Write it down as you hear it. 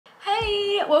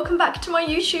welcome back to my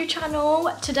YouTube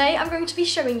channel. Today I'm going to be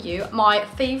showing you my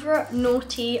favourite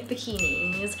naughty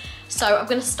bikinis. So I'm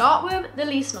going to start with the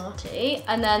least naughty,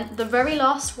 and then the very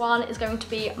last one is going to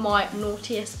be my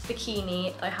naughtiest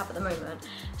bikini that I have at the moment.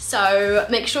 So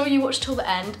make sure you watch till the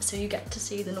end so you get to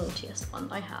see the naughtiest one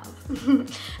I have.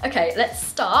 Okay, let's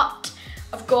start.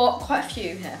 I've got quite a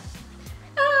few here.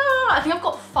 I think I've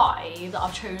got 5 that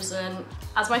I've chosen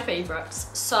as my favourites.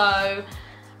 So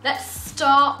let's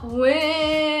start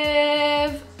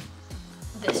with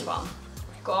this one.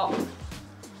 I've got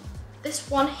this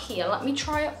one here. Let me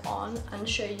try it on and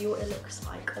show you what it looks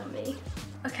like on me.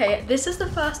 Okay, this is the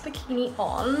first bikini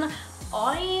on.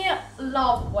 I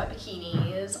love white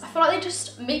bikinis. I feel like they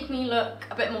just make me look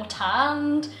a bit more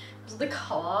tanned because of the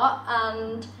colour,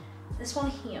 and this one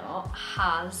here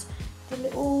has the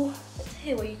little bits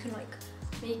here where you can like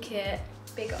make it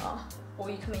bigger, or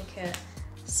you can make it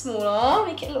smaller,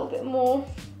 make it a little bit more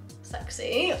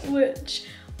sexy, which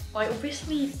I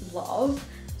obviously love.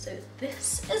 So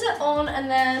this is it on, and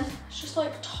then it's just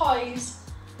like ties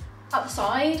at the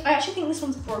side. I actually think this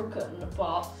one's broken,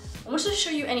 but I wanted to show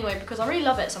you anyway because I really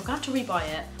love it, so I'm gonna have to rebuy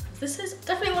it. This is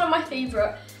definitely one of my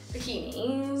favourite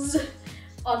bikinis.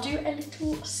 I'll do a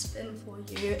little spin for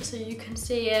you so you can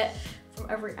see it from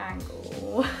every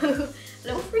angle.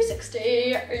 Little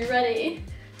 360, are you ready?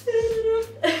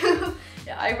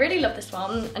 Yeah, I really love this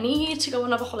one. I need to go on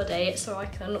another holiday so I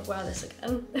can wear this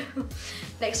again.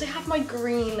 Next I have my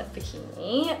green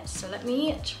bikini. So let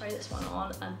me try this one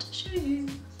on and show you.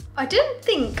 I didn't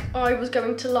think I was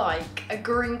going to like a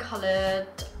green coloured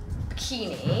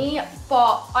bikini,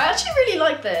 but I actually really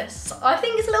like this. I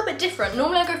think it's a little bit different.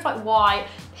 Normally I go for like white,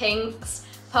 pinks,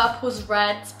 purples,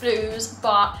 reds, blues,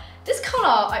 but this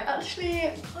colour, I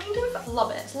actually kind of love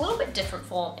it. It's a little bit different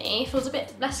for me. It feels a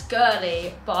bit less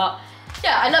girly, but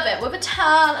yeah, I love it. With a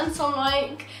tan and some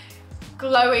like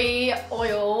glowy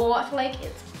oil, I feel like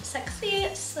it's sexy,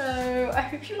 so I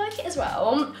hope you like it as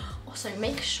well. Also,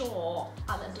 make sure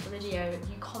at the end of the video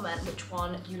you comment which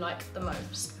one you like the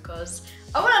most, because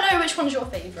I want to know which one's your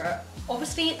favourite.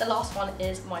 Obviously, the last one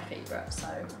is my favourite, so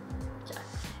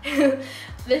yeah.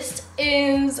 This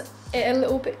is it a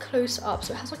little bit closer up,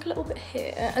 so it has like a little bit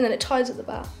here, and then it ties at the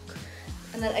back.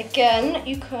 And then again,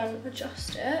 you can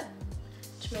adjust it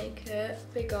to make it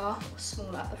bigger or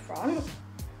smaller at the front.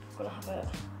 I'm gonna have it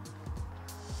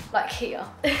like here.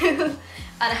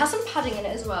 And it has some padding in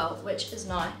it as well, which is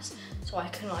nice. So I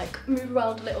can like move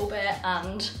around a little bit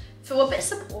and feel a bit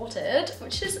supported,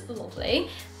 which is lovely.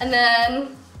 And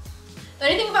then the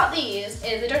only thing about these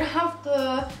is they don't have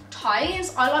the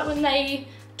ties. I like when they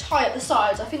tie at the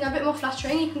sides. I think they're a bit more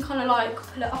flattering. You can kind of like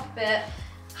pull it up a bit,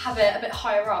 have it a bit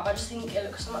higher up. I just think it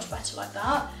looks so much better like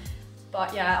that.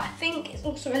 But yeah, I think it's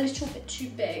also a little bit too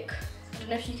big. I don't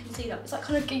know if you can see that. It's like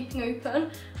kind of gaping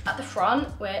open at the front,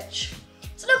 which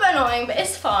is a little bit annoying, but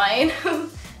it's fine.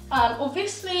 And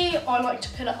obviously I like to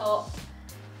pin it up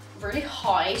really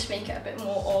high to make it a bit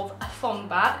more of a thong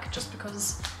back, just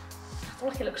because I feel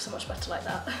like it looks so much better like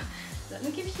that. Let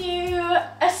me give you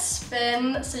a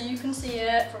spin so you can see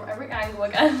it from every angle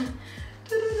again.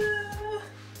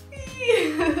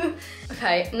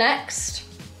 Okay, next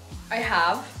I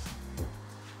have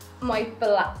my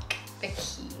black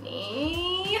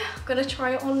bikini. I'm gonna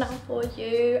try it on now for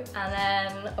you, and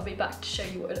then I'll be back to show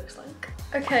you what it looks like.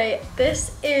 Okay,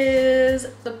 this is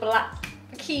the black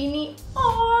bikini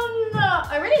on.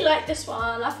 I really like this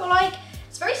one. I feel like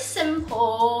it's very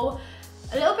simple,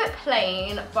 a little bit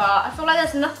plain, but I feel like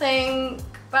there's nothing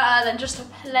better than just a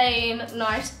plain,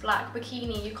 nice black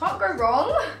bikini. You can't go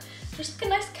wrong. Just like a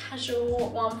nice casual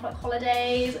one for like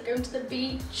holidays, like going to the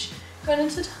beach, going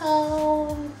into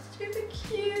town. Super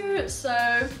cute.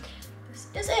 So this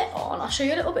is it on. I'll show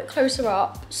you a little bit closer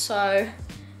up. So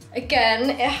again,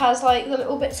 it has like the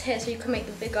little bits here so you can make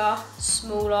them bigger,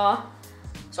 smaller.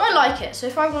 So I like it. So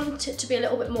if I want it to be a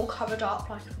little bit more covered up,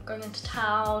 like if I'm going into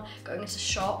town, going into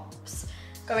shops,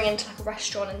 going into like a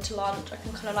restaurant, into lunch, I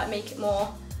can kind of like make it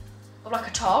more of like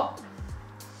a top.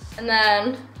 And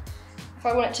then if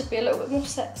I want it to be a little bit more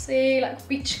sexy, like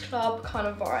beach club kind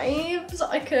of vibes,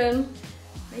 I can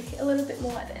make it a little bit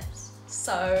more like this.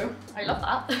 So I love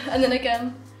that. And then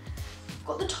again, I've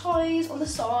got the ties on the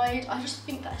side. I just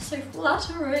think they're so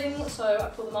flattering, so I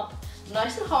pull them up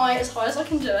nice and high as I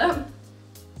can do it.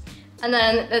 And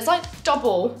then there's like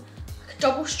double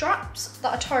straps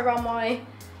that I tie around my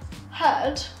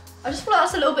head. I just feel like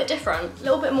that's a little bit different, a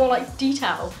little bit more like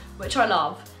detail, which I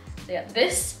love. So yeah,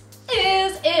 this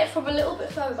is it from a little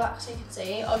bit further back so you can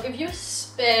see. I'll give you a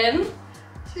spin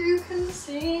so you can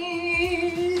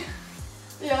see.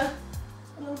 Yeah,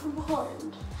 and then from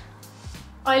behind.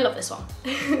 I love this one.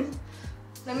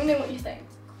 Let me know what you think.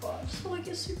 But I just feel like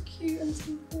it's so cute and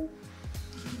simple.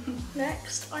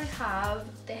 Next, I have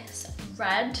this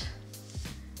red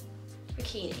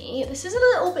bikini. This is a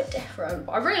little bit different,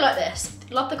 but I really like this.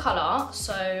 Love the colour,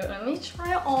 so let me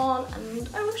try it on and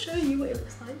I will show you what it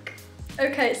looks like.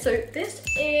 Okay, so this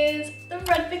is the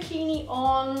red bikini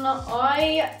on.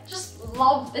 I just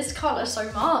love this colour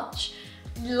so much.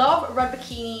 Love red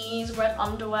bikinis, red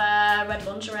underwear, red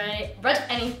lingerie, red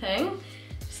anything.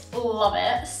 Just love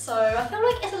it. So I feel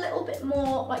like it's a little bit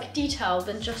more like detailed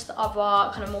than just the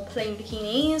other kind of more plain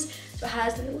bikinis. So it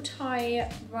has a little tie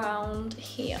round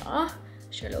here. I'll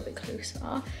show you a little bit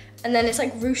closer. And then it's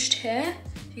like ruched here.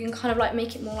 So you can kind of like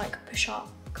make it more like push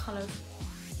up, kind of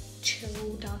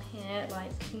chill down here.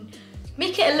 Like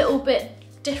make it a little bit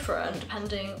different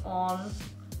depending on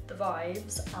the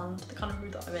vibes and the kind of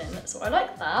mood that I'm in. So I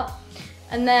like that.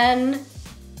 And then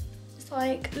it's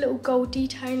like little gold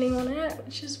detailing on it,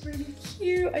 which is really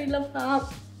cute. I love that.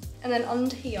 And then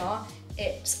under here,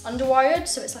 it's underwired,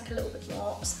 so it's like a little bit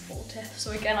more supportive.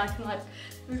 So again, I can like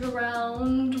move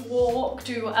around, walk,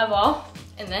 do whatever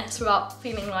in this without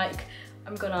feeling like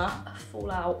I'm gonna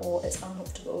fall out or it's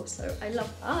uncomfortable. So I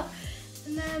love that.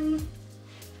 And then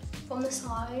from the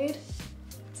side,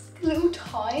 little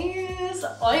ties.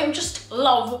 I just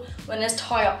love when there's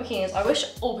tie-up bikinis. I wish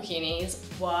all bikinis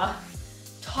were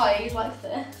tied like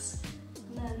this.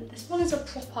 And then this one is a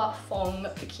proper thong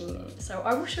bikini. So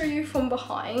I will show you from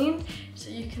behind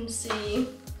so you can see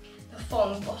the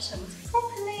thong bottoms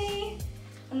properly.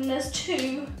 And there's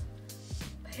two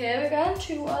here again,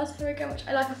 two wires here again, which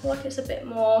I like. I feel like it's a bit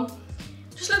more,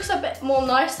 just looks a bit more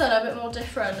nicer and a bit more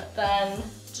different than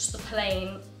just the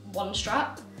plain one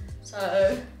strap.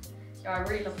 So yeah, I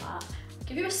really love that. I'll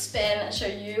give you a spin and show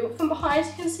you from behind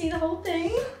so you can see the whole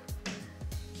thing.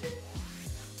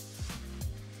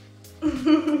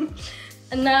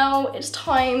 And now it's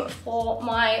time for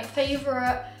my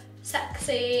favourite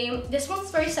sexy. This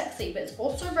one's very sexy, but it's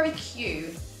also very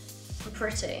cute and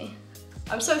pretty.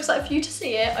 I'm so excited for you to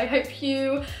see it. I hope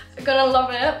you are gonna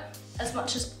love it as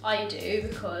much as I do,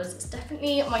 because it's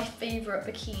definitely my favourite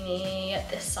bikini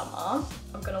this summer.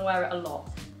 I'm gonna wear it a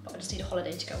lot, but I just need a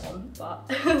holiday to go on, but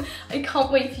I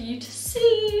can't wait for you to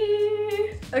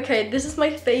see. Okay, this is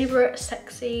my favourite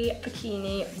sexy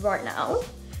bikini right now.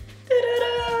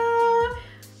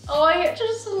 I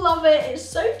just love it. It's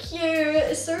so cute.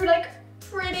 It's so like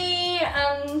pretty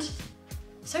and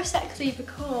so sexy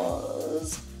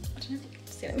because, I don't know if you can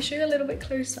see, let me show you a little bit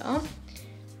closer.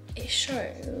 It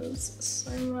shows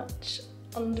so much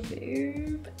under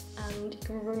boob and you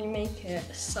can really make it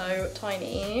so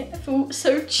tiny. I feel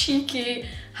so cheeky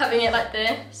having it like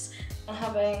this and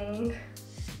having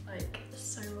like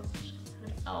so much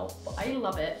out, but I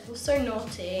love it. It feels so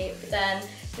naughty, but then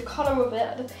the colour of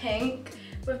it, the pink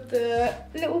with the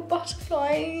little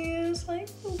butterflies, like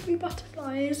little blue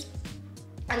butterflies,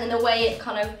 and then the way it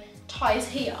kind of ties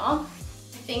here, I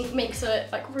think makes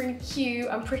it like really cute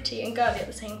and pretty and girly at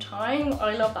the same time.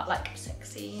 I love that like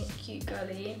sexy, cute,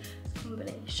 girly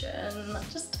combination. I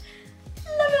just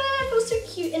love it. It feels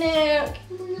so cute in it.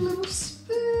 Give me a little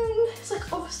spoon. It's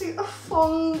like obviously a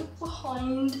thong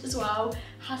behind as well.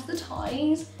 Has the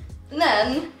ties. And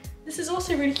then this is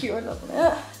also really cute. I love it.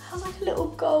 It has like a little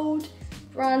gold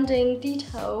branding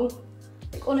detail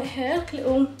like on it here, like a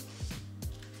little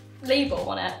label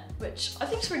on it, which I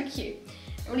think is really cute.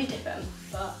 Really different,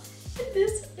 but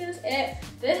this is it.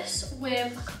 This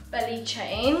with like a belly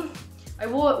chain. I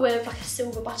wore it with like a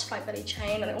silver butterfly belly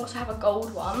chain, and I also have a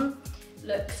gold one.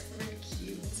 Looks really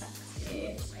cute and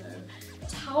sexy. So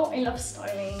that's how I love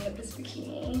styling this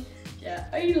bikini. Yeah,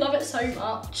 I love it so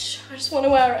much. I just want to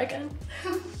wear it again.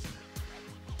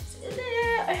 This is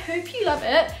it. I hope you love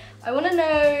it. I want to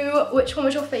know which one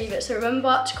was your favourite, so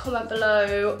remember to comment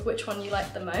below which one you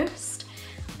liked the most.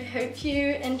 I hope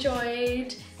you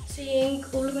enjoyed seeing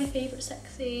all of my favourite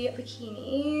sexy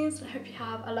bikinis. I hope you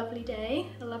have a lovely day,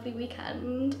 a lovely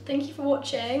weekend. Thank you for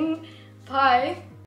watching. Bye.